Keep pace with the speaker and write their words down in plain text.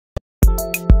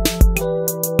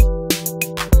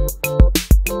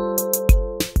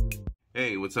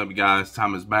What's up, you guys?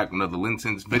 Tom is back with another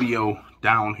Linscents video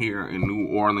down here in New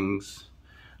Orleans,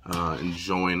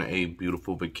 enjoying a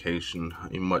beautiful vacation,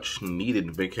 a much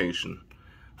needed vacation.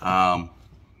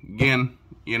 Again,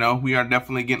 you know, we are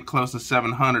definitely getting close to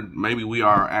 700. Maybe we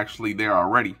are actually there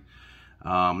already.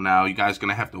 Now you guys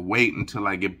gonna have to wait until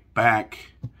I get back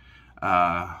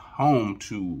home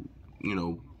to, you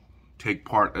know, take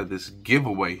part of this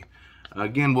giveaway.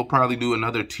 Again, we'll probably do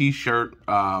another t-shirt,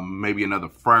 maybe another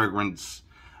fragrance,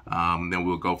 then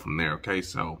we'll go from there, okay?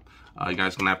 So you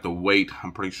guys gonna have to wait.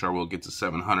 I'm pretty sure we'll get to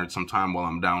 700 sometime while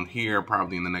I'm down here,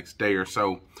 probably in the next day or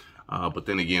so. But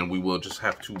then again, we will just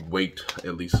have to wait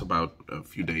at least about a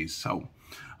few days. So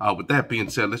with that being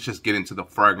said, let's just get into the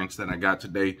fragrance that I got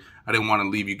today. I didn't want to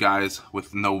leave you guys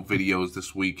with no videos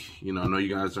this week. You know, I know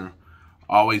you guys are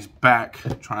always back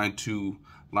trying to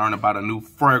learn about a new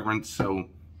fragrance, so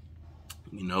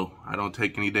you know, I don't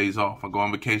take any days off. I go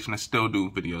on vacation, I still do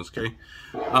videos, okay?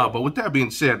 But with that being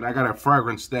said, I got a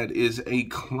fragrance that is a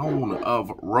clone of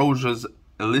Roja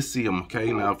Elysium,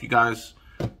 okay? Now, if you guys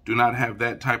do not have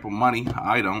that type of money,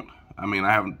 I don't. I mean,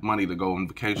 I have money to go on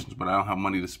vacations, but I don't have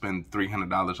money to spend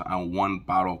 $300 on one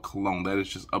bottle of cologne. That is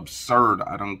just absurd.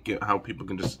 I don't get how people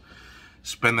can just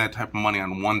spend that type of money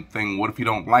on one thing. What if you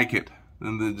don't like it?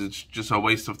 Then it's just a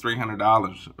waste of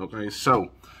 $300, okay?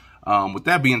 So, with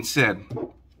that being said,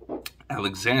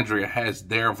 Alexandria has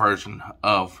their version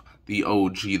of the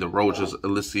OG, the Roja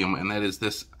Elysium, and that is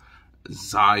this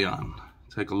Zion.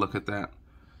 Take a look at that.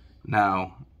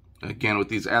 Now, again, with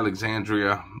these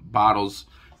Alexandria bottles,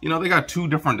 you know, they got two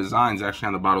different designs actually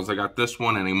on the bottles. They got this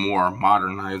one and a more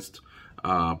modernized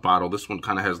bottle. This one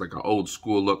kind of has like an old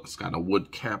school look. It's got a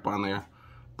wood cap on there.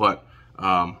 But,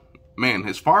 man,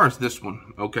 as far as this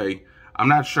one, okay, I'm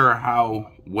not sure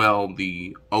how well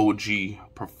the OG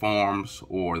performs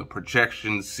or the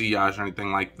projections, sillage, or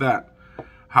anything like that.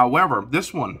 However,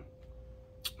 this one,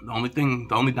 the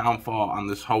only downfall on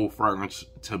this whole fragrance,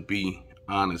 to be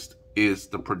honest, is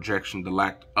the projection, the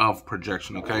lack of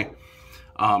projection, okay?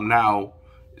 Now,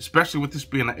 especially with this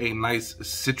being a nice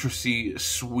citrusy,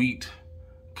 sweet,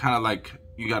 kind of like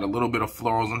you got a little bit of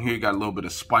florals in here, you got a little bit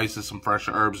of spices, some fresh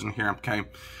herbs in here, okay?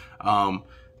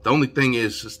 The only thing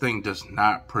is, this thing does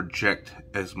not project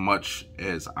as much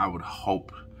as I would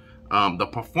hope. The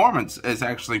performance is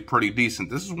actually pretty decent.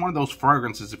 This is one of those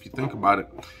fragrances, if you think about it,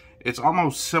 it's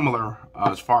almost similar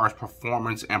as far as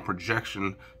performance and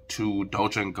projection to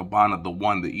Dolce & Gabbana,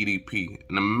 the EDP.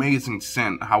 An amazing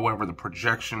scent. However, the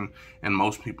projection, and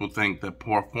most people think the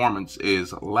performance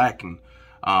is lacking.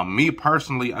 Me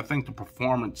personally, I think the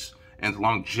performance and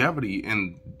longevity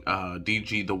in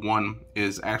DG, the one,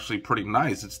 is actually pretty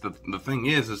nice. It's the thing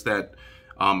is that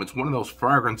it's one of those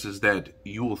fragrances that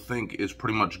you will think is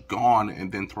pretty much gone,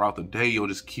 and then throughout the day you'll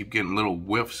just keep getting little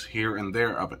whiffs here and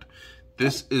there of it.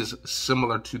 This is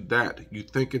similar to that. You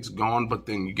think it's gone, but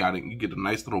then you get a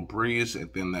nice little breeze,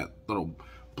 and then that little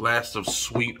blast of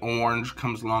sweet orange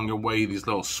comes along your way. These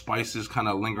little spices kind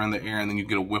of linger in the air, and then you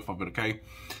get a whiff of it, okay?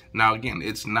 Now, again,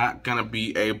 it's not going to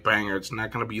be a banger. It's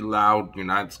not going to be loud.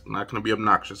 It's not going to be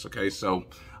obnoxious, okay? So,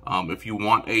 if you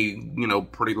want a, you know,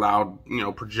 pretty loud, you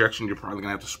know, projection, you're probably going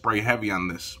to have to spray heavy on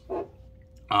this.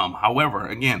 However,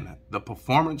 again, the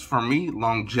performance for me,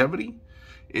 longevity,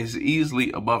 is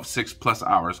easily above 6+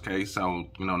 hours, okay? So,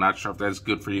 you know, not sure if that's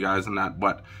good for you guys or not,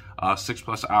 but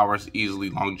 6+ hours, easily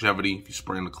longevity. If you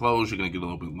spray in the clothes, you're going to get a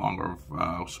little bit longer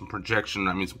of some projection,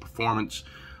 I mean some performance.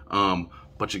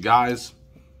 But you guys,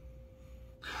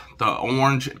 the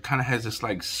orange, it kind of has this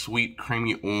like sweet,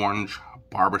 creamy orange,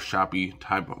 barbershop-y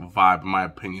type of vibe, in my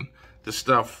opinion. This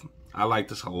stuff, I like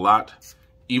this a lot.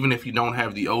 Even if you don't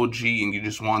have the OG and you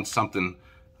just want something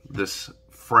this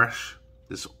fresh,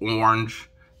 this orange,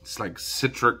 it's like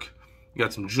citric. You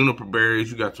got some juniper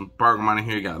berries, you got some bergamot in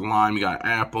here, you got lime, you got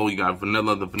apple, you got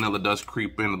vanilla. The vanilla does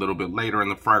creep in a little bit later in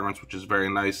the fragrance, which is very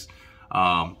nice.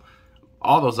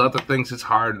 All those other things, it's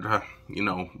hard to, you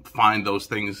know, find those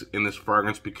things in this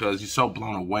fragrance because you're so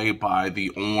blown away by the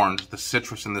orange. The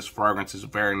citrus in this fragrance is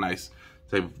very nice.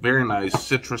 It's a very nice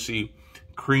citrusy,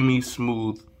 creamy,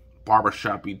 smooth,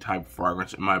 barbershop-y type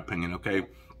fragrance, in my opinion, okay?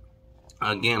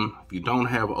 Again, if you don't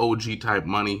have OG type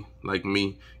money like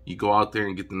me, you go out there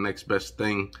and get the next best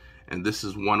thing, and this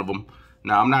is one of them.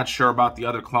 Now, I'm not sure about the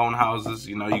other clone houses.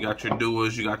 You know, you got your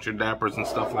Duas, you got your Dappers and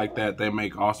stuff like that. They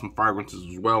make awesome fragrances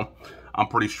as well. I'm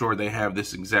pretty sure they have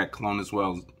this exact clone as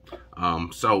well.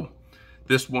 So,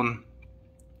 this one,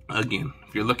 again,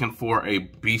 if you're looking for a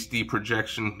beastie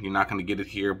projection, you're not going to get it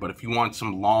here. But if you want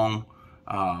some long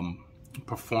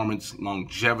performance,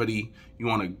 longevity, you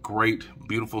want a great,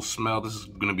 beautiful smell, this is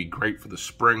going to be great for the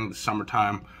spring, the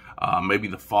summertime. Maybe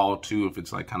the fall too, if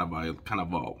it's like kind of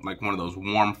like one of those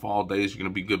warm fall days, you're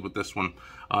gonna be good with this one.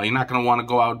 You're not gonna want to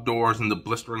go outdoors in the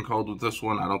blistering cold with this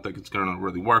one. I don't think it's gonna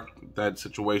really work that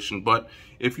situation. But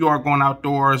if you are going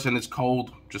outdoors and it's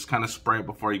cold, just kind of spray it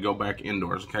before you go back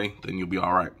indoors, okay? Then you'll be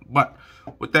all right. But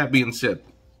with that being said,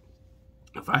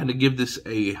 if I had to give this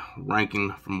a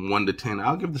ranking from 1 to 10,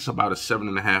 I'll give this about a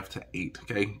 7.5 to 8,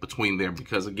 okay? Between there,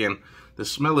 because again, the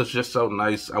smell is just so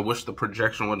nice. I wish the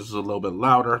projection was a little bit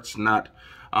louder. It's not.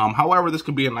 However, this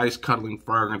could be a nice cuddling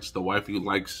fragrance. The wifey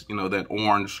likes, you know, that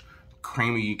orange,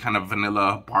 creamy, kind of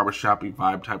vanilla, barbershop-y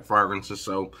vibe type fragrances.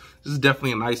 So this is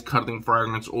definitely a nice cuddling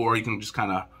fragrance, or you can just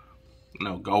kind of, you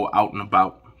know, go out and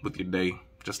about with your day,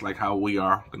 just like how we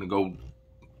are. Gonna go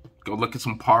look at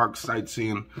some parks,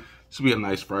 sightseeing. This will be a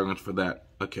nice fragrance for that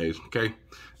occasion, okay?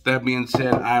 That being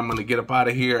said, I'm going to get up out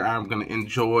of here. I'm going to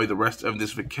enjoy the rest of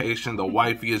this vacation. The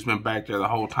wifey has been back there the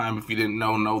whole time. If you didn't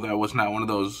know that was not one of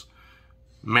those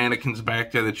mannequins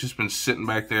back there that's just been sitting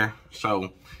back there.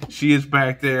 So she is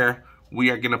back there. We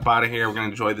are getting up out of here. We're going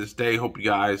to enjoy this day. Hope you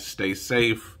guys stay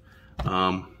safe.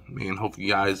 And hope you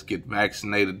guys get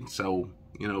vaccinated. So,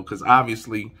 you know, because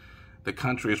obviously the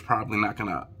country is probably not going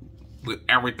to let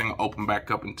everything open back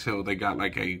up until they got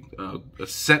like a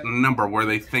set number where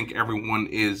they think everyone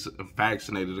is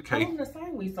vaccinated, okay? What was the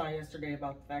sign we saw yesterday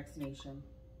about the vaccination?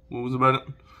 What was about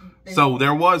it? So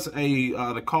there was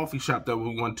the coffee shop that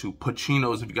we went to,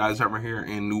 Pacino's, if you guys ever here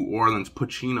in New Orleans,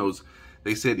 Pacino's.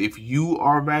 They said if you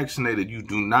are vaccinated, you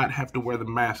do not have to wear the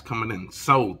mask coming in.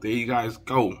 So there you guys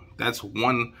go. That's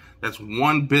one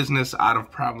business out of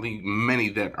probably many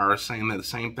that are saying that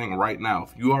same thing right now.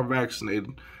 If you are vaccinated,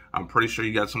 I'm pretty sure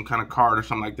you got some kind of card or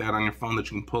something like that on your phone that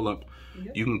you can pull up.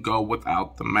 Yep. You can go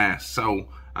without the mask. So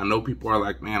I know people are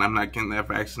like, man, I'm not getting that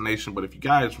vaccination. But if you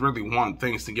guys really want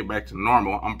things to get back to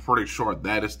normal, I'm pretty sure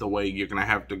that is the way you're going to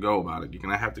have to go about it. You're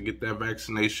going to have to get that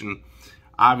vaccination.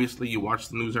 Obviously, you watch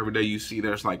the news every day. You see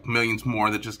there's like millions more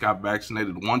that just got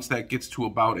vaccinated. Once that gets to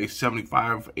about a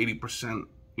 75–80%,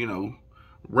 you know,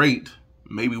 rate,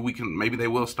 maybe they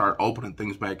will start opening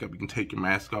things back up. You can take your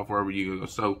mask off wherever you go.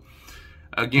 So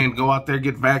again, go out there,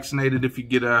 get vaccinated if you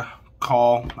get a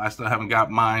call. I still haven't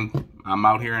got mine. I'm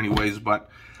out here anyways, but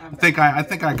I think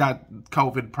I got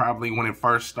COVID probably when it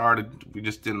first started. We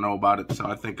just didn't know about it, so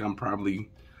I think I'm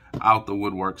probably out the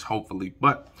woodworks, hopefully.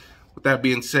 But with that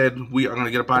being said, we are going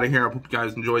to get up out of here. I hope you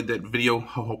guys enjoyed that video.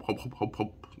 Hope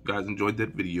you guys enjoyed that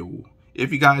video.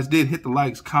 If you guys did, hit the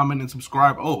likes, comment, and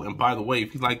subscribe. Oh, and by the way,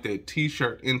 if you like that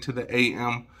t-shirt Into the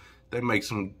AM, they make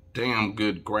some damn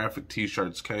good graphic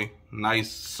t-shirts, okay?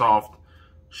 Nice, soft,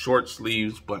 short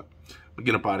sleeves, but we'll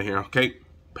get up out of here, okay?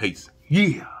 Peace.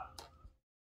 Yeah.